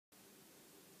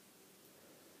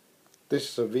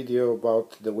This is a video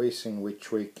about the ways in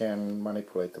which we can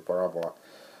manipulate the parabola.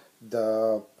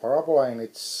 The parabola in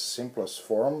its simplest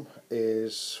form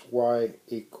is y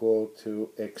equal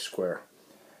to x squared,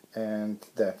 and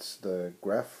that's the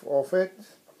graph of it.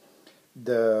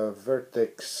 The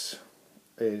vertex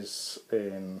is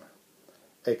in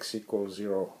x equals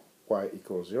 0, y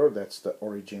equals 0. That's the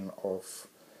origin of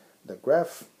the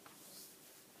graph.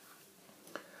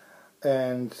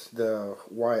 And the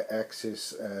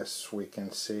y-axis, as we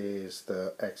can see, is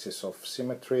the axis of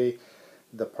symmetry.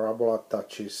 The parabola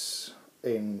touches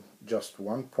in just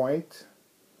one point,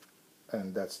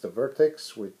 and that's the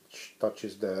vertex, which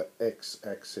touches the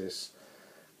x-axis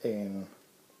in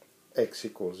x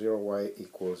equals 0, y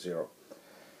equals 0.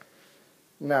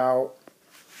 Now,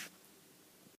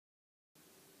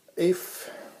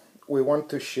 if we want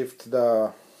to shift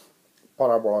the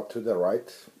parabola to the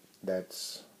right,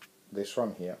 that's this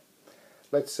one here.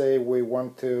 Let's say we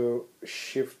want to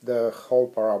shift the whole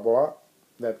parabola.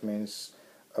 That means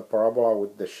a parabola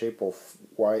with the shape of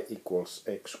y equals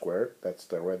x squared, that's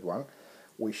the red one.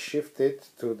 We shift it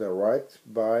to the right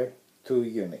by 2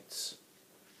 units.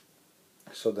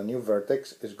 So the new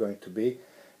vertex is going to be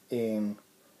in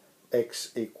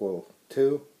x equal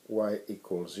 2, y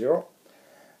equals 0.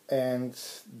 And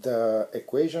the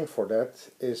equation for that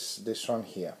is this one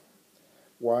here.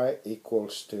 Y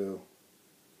equals to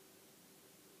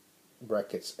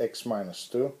brackets x minus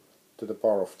 2 to the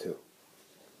power of 2.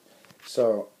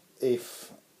 So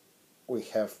if we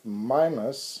have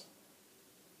minus,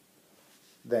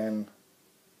 then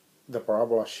the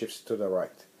parabola shifts to the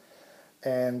right.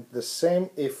 And the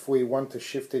same if we want to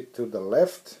shift it to the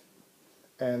left,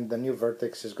 and the new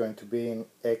vertex is going to be in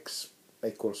x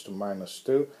equals to minus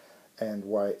 2 and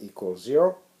y equals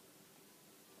 0.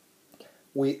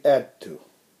 We add 2.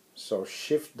 So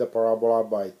shift the parabola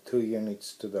by 2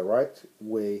 units to the right.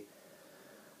 We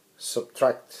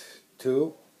subtract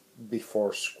 2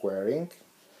 before squaring,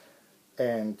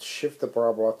 and shift the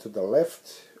parabola to the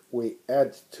left. We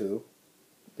add 2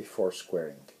 before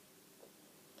squaring.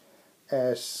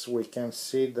 As we can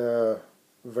see, the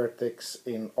vertex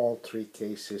in all 3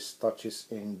 cases touches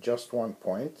in just one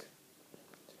point.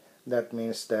 That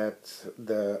means that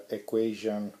the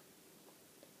equation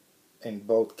in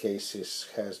both cases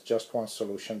has just one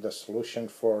solution. The solution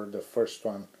for the first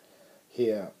one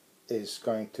here is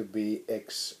going to be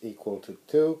x equal to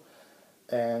 2,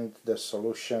 and the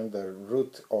solution, the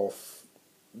root of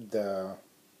the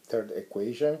third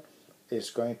equation, is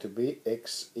going to be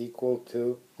x equal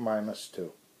to minus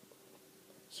 2.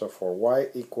 So for y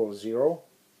equals 0,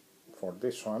 for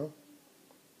this one,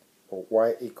 for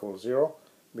y equals 0,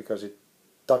 because it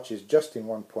touches just in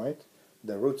one point,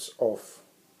 the roots of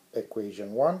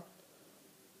equation 1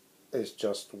 is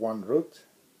just one root,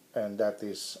 and that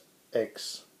is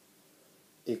x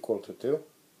equal to 2,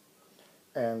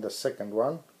 and the second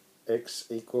one, x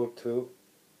equal to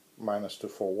minus 2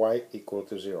 for y equal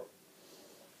to 0.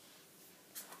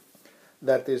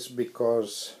 That is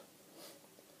because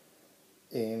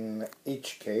in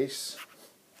each case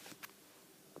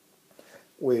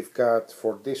we've got,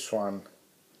 for this one,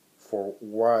 for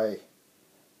y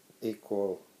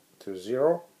equal to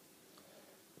 0,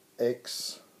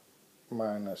 x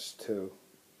minus 2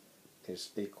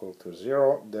 is equal to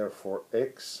 0, therefore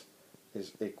x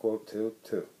is equal to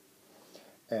 2.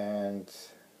 And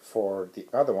for the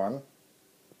other one,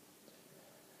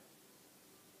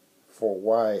 for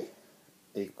y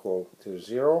equal to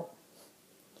 0,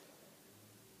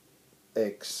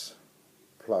 x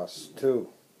plus 2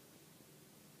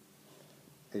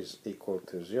 is equal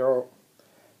to 0,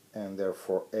 and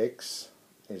therefore x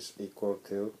is equal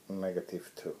to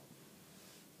negative 2.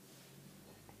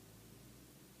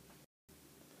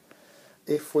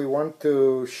 If we want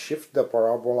to shift the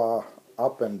parabola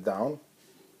up and down,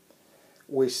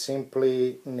 we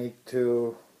simply need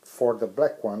to, for the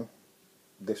black one,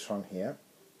 this one here,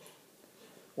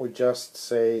 we just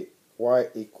say y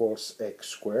equals x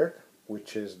squared,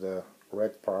 which is the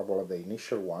red parabola, the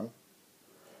initial one,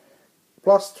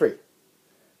 plus 3.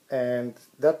 And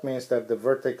that means that the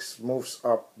vertex moves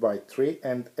up by 3,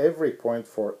 and every point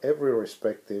for every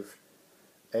respective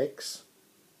x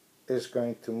is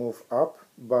going to move up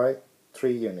by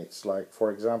 3 units. Like,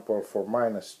 for example, for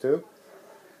minus 2,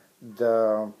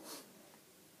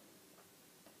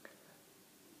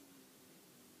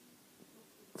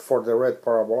 for the red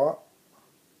parabola,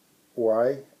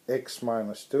 y, x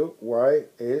minus 2, y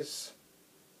is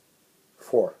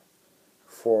 4.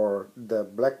 For the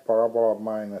black parabola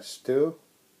minus 2,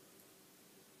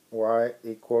 y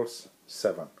equals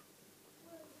 7.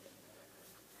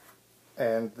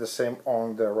 And the same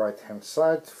on the right hand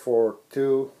side. For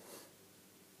 2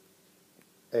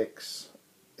 x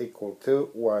equal to,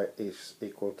 y is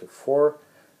equal to 4,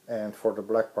 and for the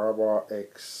black parabola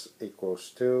x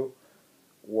equals 2,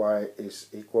 y is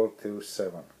equal to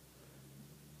 7.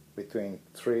 Between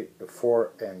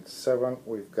 4 and 7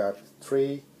 we've got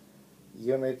 3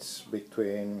 units.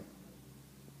 Between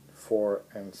 4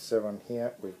 and 7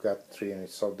 here we've got 3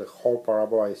 units, so the whole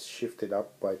parabola is shifted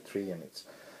up by 3 units.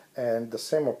 And the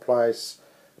same applies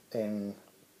in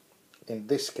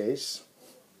this case.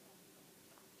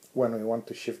 When we want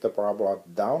to shift the parabola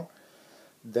down,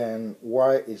 then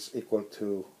y is equal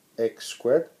to x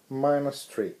squared minus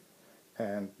 3,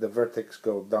 and the vertex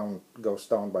goes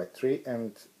down by 3,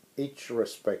 and each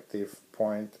respective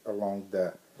point along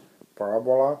the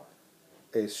parabola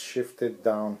is shifted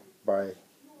down by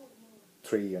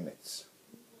 3 units.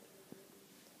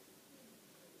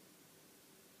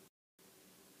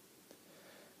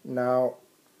 Now,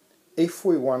 if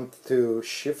we want to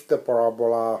shift the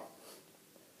parabola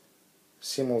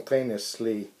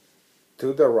simultaneously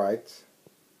to the right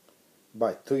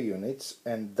by 2 units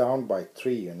and down by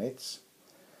 3 units,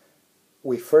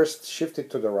 we first shift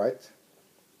it to the right,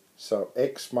 so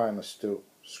x minus 2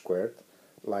 squared,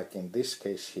 like in this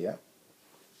case here,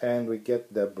 and we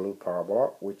get the blue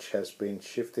parabola, which has been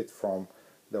shifted from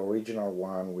the original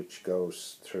one, which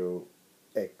goes through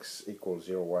x equals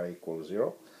 0, y equals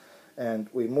 0, and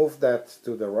we move that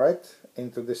to the right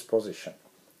into this position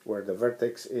where the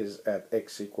vertex is at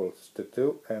x equals to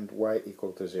 2 and y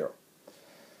equal to 0.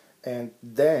 And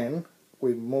then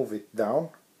we move it down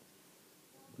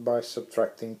by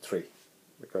subtracting 3,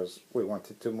 because we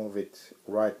wanted to move it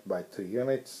right by 2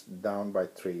 units, down by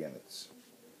 3 units.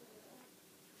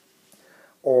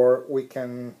 Or we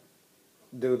can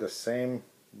do the same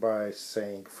by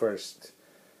saying first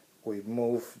we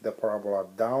move the parabola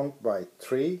down by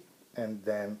 3 and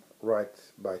then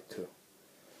right by 2.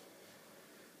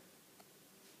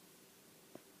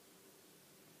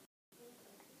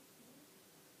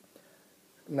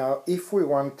 Now, if we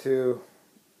want to,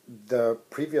 the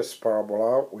previous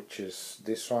parabola, which is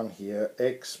this one here,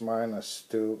 x minus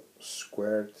 2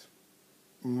 squared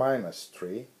minus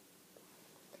 3,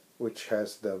 which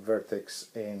has the vertex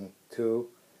in 2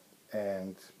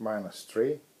 and minus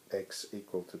 3, x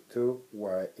equal to 2,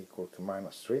 y equal to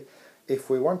minus 3. If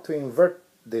we want to invert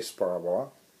this parabola,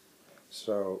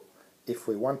 so if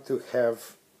we want to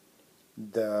have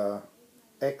the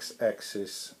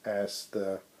x-axis as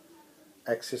the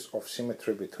axis of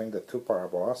symmetry between the two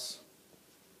parabolas,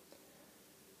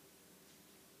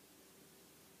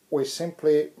 we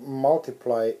simply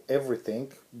multiply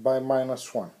everything by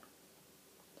minus 1.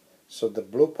 So the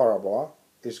blue parabola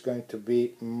is going to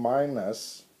be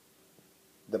minus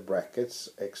the brackets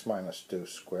x minus 2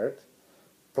 squared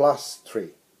plus 3.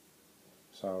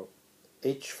 So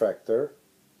each factor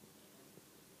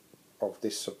of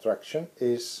this subtraction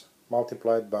is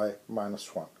multiplied by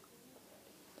minus 1.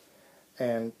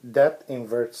 And that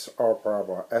inverts our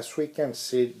parabola. As we can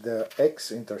see, the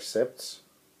x-intercepts,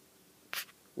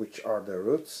 which are the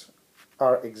roots,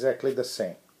 are exactly the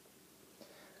same.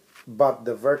 But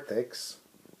the vertex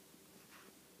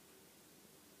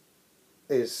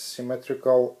is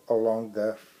symmetrical along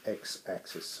the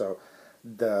x-axis. So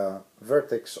the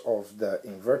vertex of the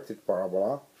inverted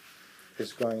parabola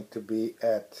is going to be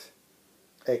at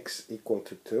x equal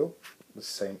to 2, the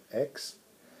same x,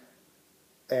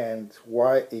 and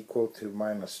y equal to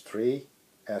minus 3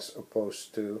 as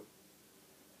opposed to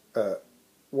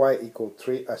y equal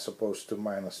 3 as opposed to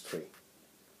minus 3.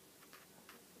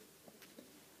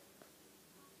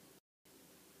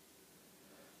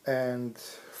 And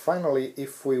finally,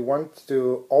 if we want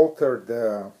to alter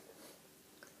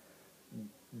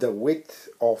the width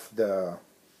of the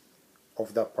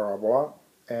parabola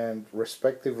and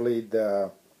respectively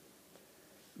the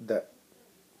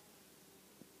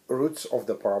roots of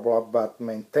the parabola, but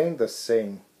maintain the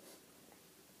same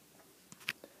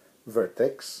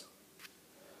vertex,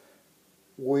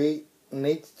 we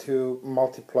need to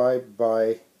multiply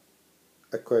by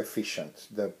a coefficient.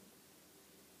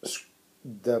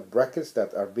 The brackets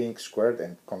that are being squared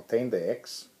and contain the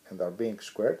x and are being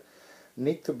squared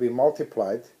need to be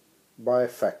multiplied by a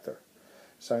factor.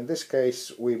 So in this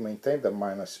case we maintain the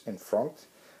minus in front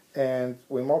and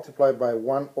we multiply by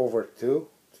 1 over 2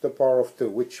 to the power of 2,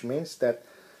 which means that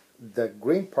the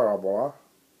green parabola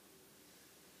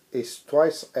is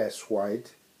twice as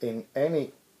wide in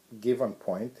any given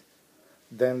point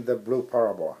than the blue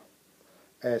parabola.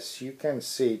 As you can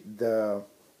see, the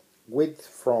width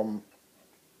from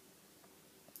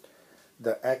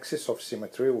the axis of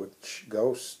symmetry, which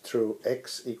goes through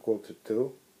x equal to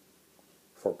 2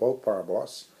 for both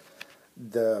parabolas,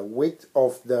 the width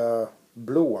of the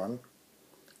blue one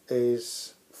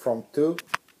is from 2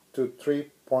 to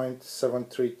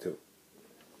 3.732.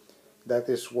 That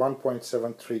is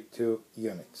 1.732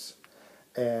 units.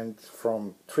 And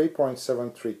from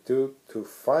 3.732 to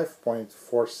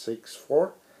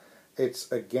 5.464,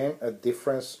 it's again a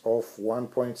difference of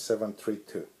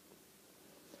 1.732.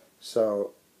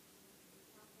 So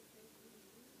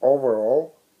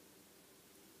overall,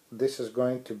 this is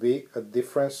going to be a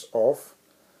difference of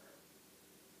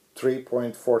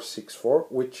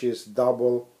 3.464, which is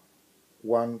double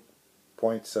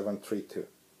 1.732.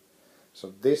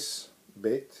 So this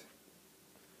bit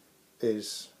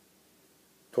is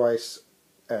twice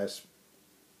as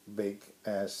big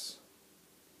as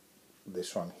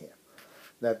this one here.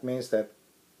 That means that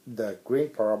the green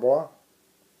parabola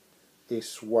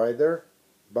is wider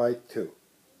by 2.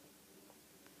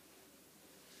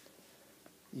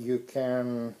 You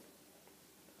can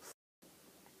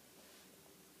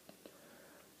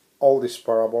all these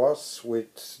parabolas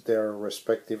with their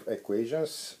respective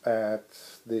equations at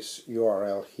this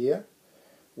URL here,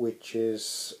 which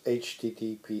is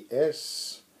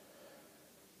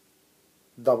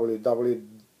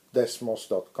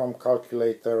https://www.desmos.com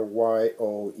calculator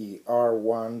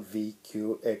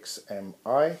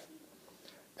YOER1VQXMI,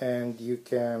 and you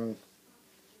can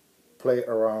play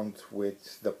around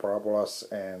with the parabolas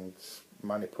and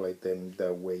manipulate them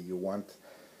the way you want,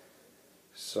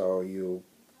 so you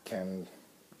can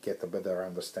get a better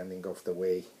understanding of the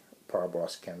way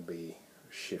parabolas can be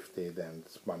shifted and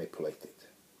manipulated.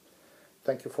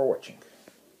 Thank you for watching.